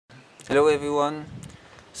Hello everyone.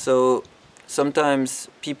 So sometimes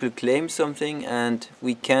people claim something and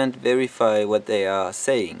we can't verify what they are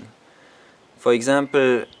saying. For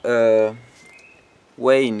example,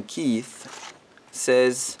 Wayne Keith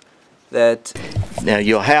says that now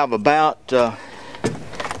you'll have about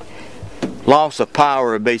loss of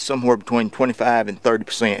power will be somewhere between 25 and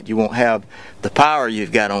 30%. You won't have the power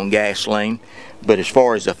you've got on gasoline, but as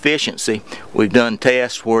far as efficiency, we've done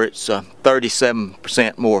tests where it's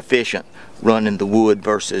 37% more efficient running the wood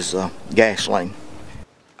versus gasoline.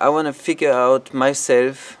 I want to figure out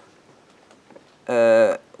myself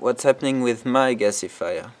what's happening with my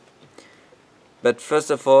gasifier. But first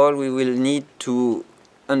of all, we will need to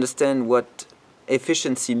understand what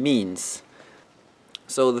efficiency means.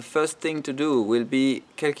 So the first thing to do will be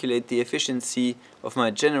calculate the efficiency of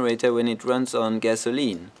my generator when it runs on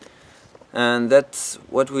gasoline. And that's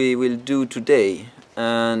what we will do today.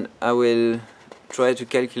 And I will try to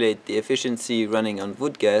calculate the efficiency running on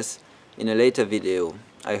wood gas in a later video.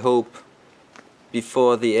 I hope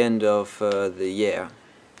before the end of the year.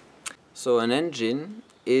 So an engine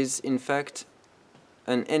is in fact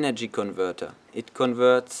an energy converter. It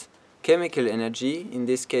converts chemical energy, in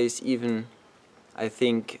this case even I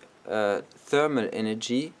think thermal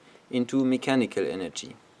energy, into mechanical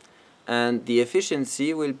energy. And the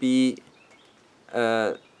efficiency will be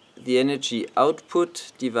the energy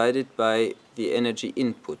output divided by the energy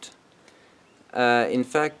input. In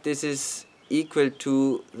fact, this is equal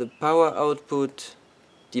to the power output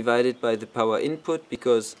divided by the power input,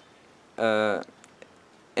 because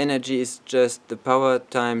energy is just the power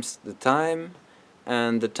times the time,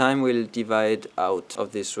 and the time will divide out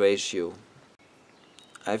of this ratio.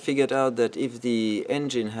 I figured out that if the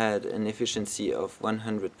engine had an efficiency of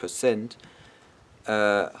 100%,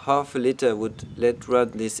 half a liter would let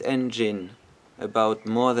run this engine about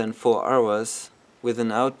more than 4 hours with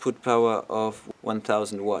an output power of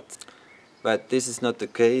 1000 watts. But this is not the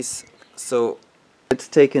case, so let's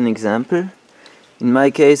take an example. In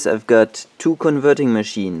my case I've got two converting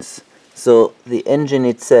machines. So the engine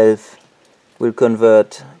itself will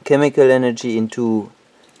convert chemical energy into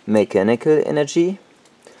mechanical energy,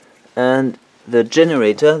 and the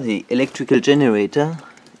generator, the electrical generator,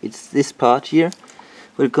 it's this part here,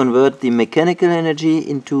 will convert the mechanical energy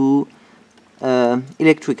into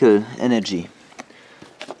electrical energy.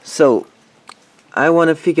 So I want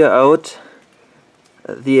to figure out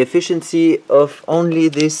the efficiency of only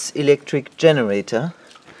this electric generator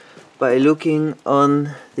by looking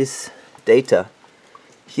on this data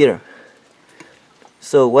here.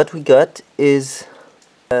 So what we got is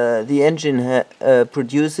the engine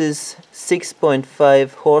produces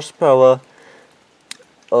 6.5 horsepower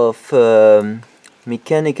of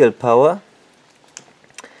mechanical power,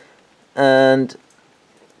 and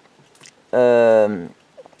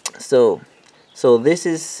so this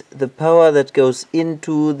is the power that goes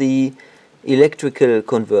into the electrical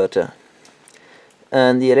converter,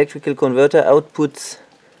 and the electrical converter outputs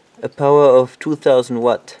a power of 2000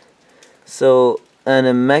 watt, so, and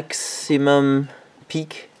a maximum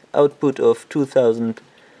peak output of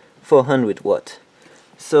 2400 watt.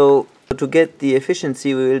 So to get the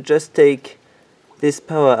efficiency we will just take this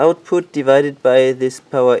power output divided by this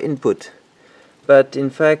power input. But in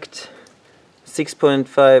fact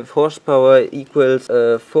 6.5 horsepower equals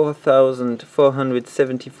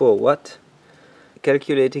 4474 watt.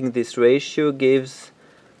 Calculating this ratio gives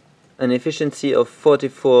an efficiency of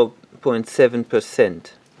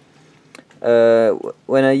 44.7%.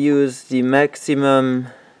 When I use the maximum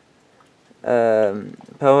power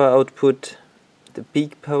output, the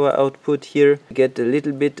peak power output here, I get a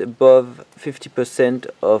little bit above 50%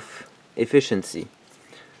 of efficiency.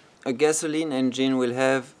 A gasoline engine will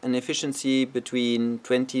have an efficiency between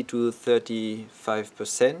 20 to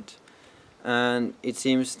 35%, and it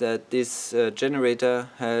seems that this generator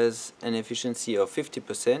has an efficiency of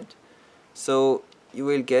 50%. So you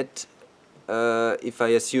will get, if I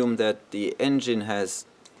assume that the engine has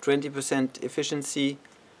 20% efficiency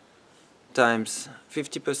times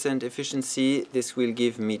 50% efficiency, this will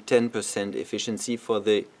give me 10% efficiency for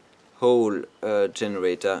the whole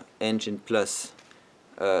generator, engine plus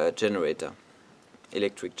generator,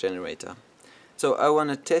 electric generator. So I want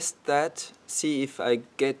to test that, see if I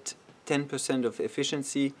get 10% of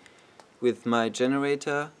efficiency with my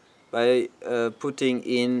generator by putting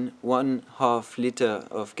in 1/2 liter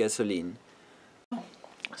of gasoline.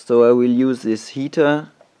 So I will use this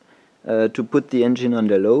heater to put the engine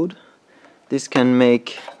under load. This can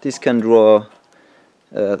draw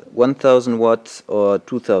 1000 watts or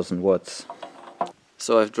 2000 watts.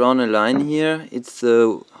 So I've drawn a line here, it's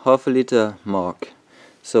the 1/2 liter mark.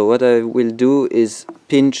 So what I will do is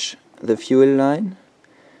pinch the fuel line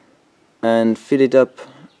and fill it up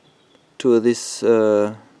to this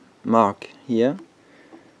mark here,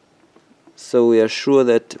 so we are sure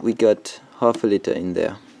that we got half a liter in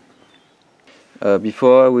there.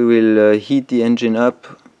 Before we will heat the engine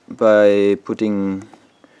up by putting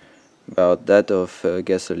about that of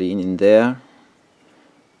gasoline in there,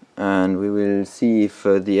 and we will see if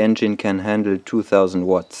the engine can handle 2000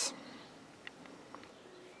 watts.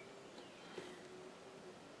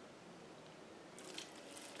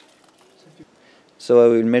 So I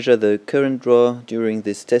will measure the current draw during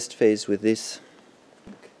this test phase with this.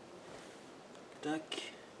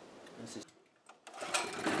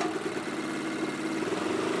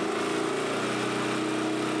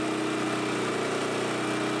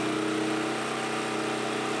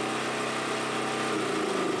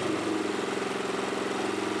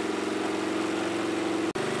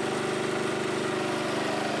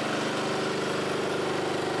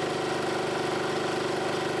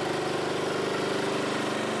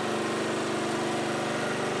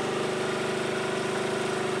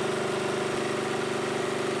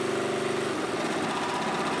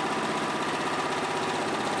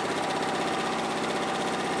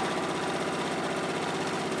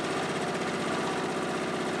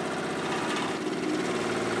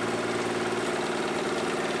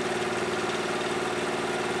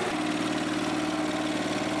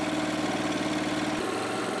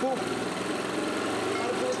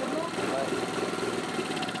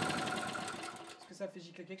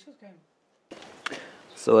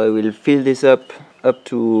 So I will fill this up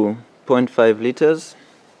to 0.5 liters.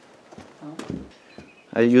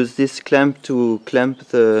 I'll use this clamp to clamp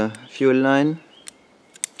the fuel line.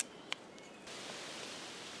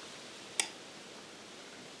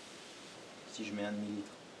 Si je mets 1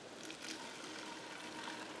 demi-litre.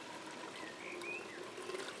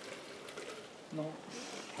 Non,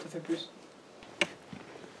 ça fait plus.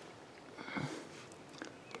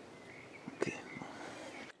 Ok. Et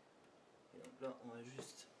donc là, on va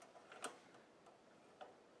juste...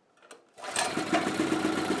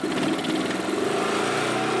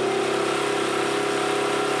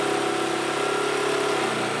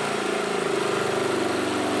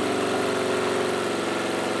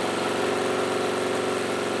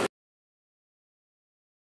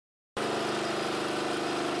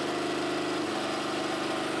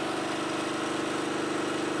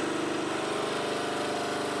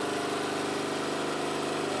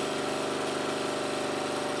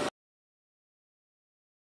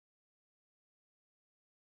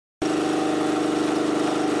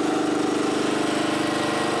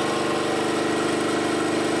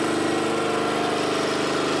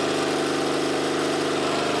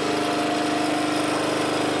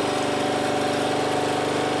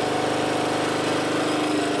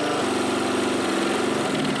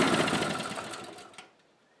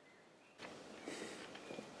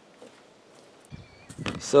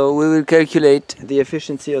 So we will calculate the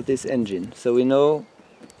efficiency of this engine. So we know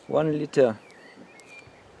 1 liter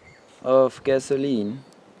of gasoline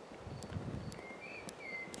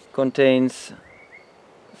contains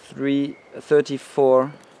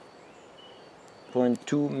 34.2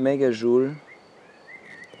 megajoule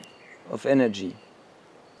of energy.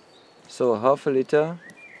 So half a liter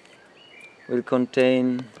will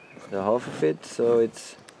contain the half of it, so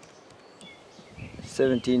it's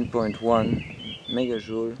 17.1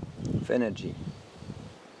 megajoule of energy.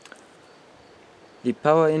 The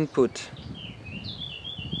power input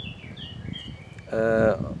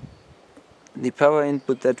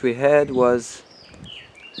that we had was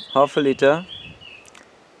half a liter,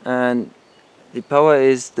 and the power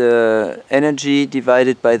is the energy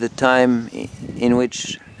divided by the time in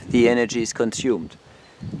which the energy is consumed.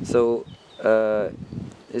 So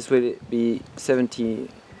this will be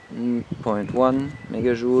 17.1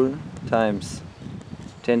 megajoule times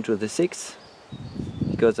 10 to the 6,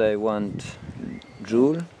 because I want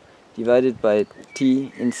joule, divided by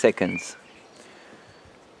T in seconds.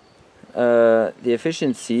 The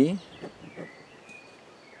efficiency,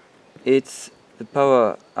 it's the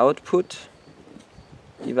power output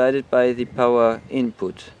divided by the power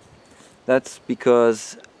input. That's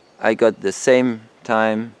because I got the same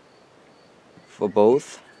time for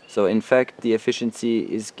both. So in fact the efficiency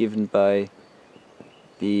is given by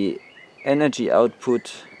the energy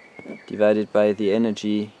output divided by the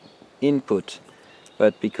energy input,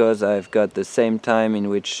 but because I've got the same time in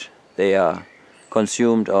which they are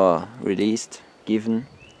consumed or released, given,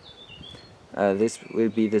 this will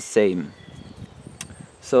be the same.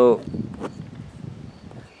 So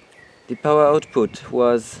the power output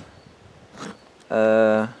was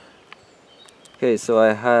okay, so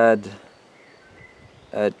I had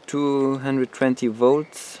 220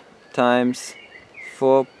 volts times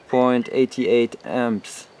 4.88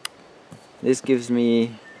 amps. This gives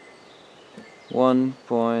me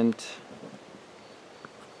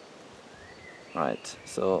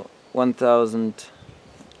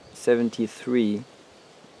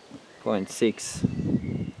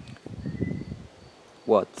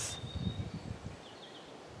watts.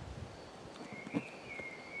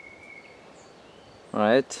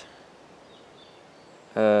 Right.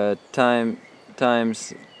 Time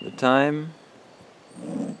times the time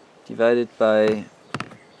divided by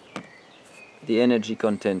the energy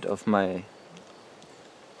content of my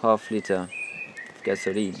half liter of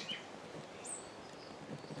gasoline.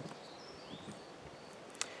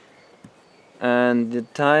 And the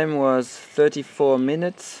time was 34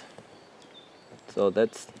 minutes, so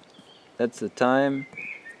that's the time,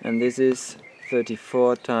 and this is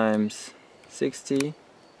 34 times 60.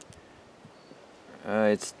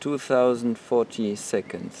 It's 2040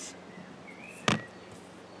 seconds.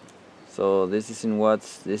 So this is in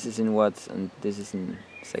watts, this is in watts, and this is in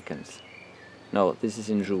seconds. No, this is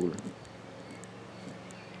in joule.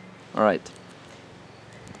 Alright.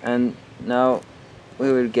 And now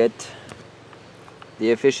we will get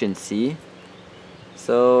the efficiency.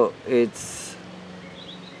 So it's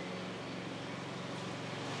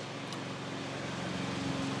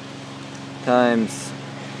times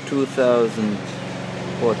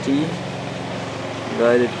 2040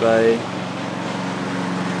 divided by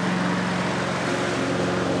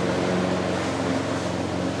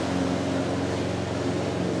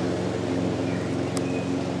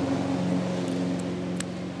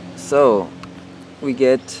so we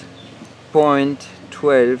get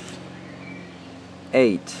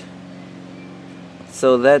 0.128.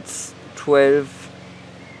 So that's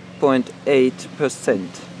 12.8%.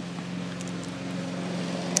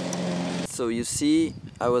 So you see,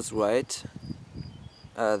 I was right.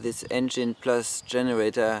 This engine plus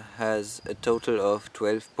generator has a total of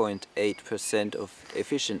 12.8% of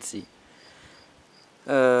efficiency.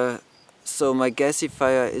 So my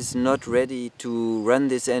gasifier is not ready to run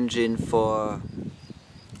this engine for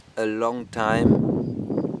a long time,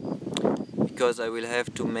 because I will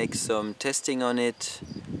have to make some testing on it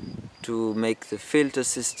to make the filter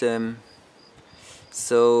system.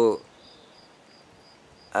 So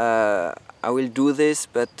I will do this,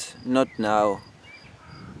 but not now.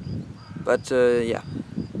 But yeah,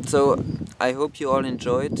 so I hope you all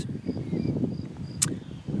enjoyed,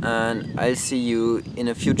 and I'll see you in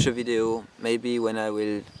a future video, maybe when I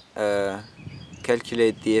will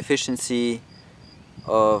calculate the efficiency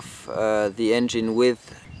of the engine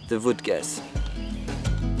with the wood gas.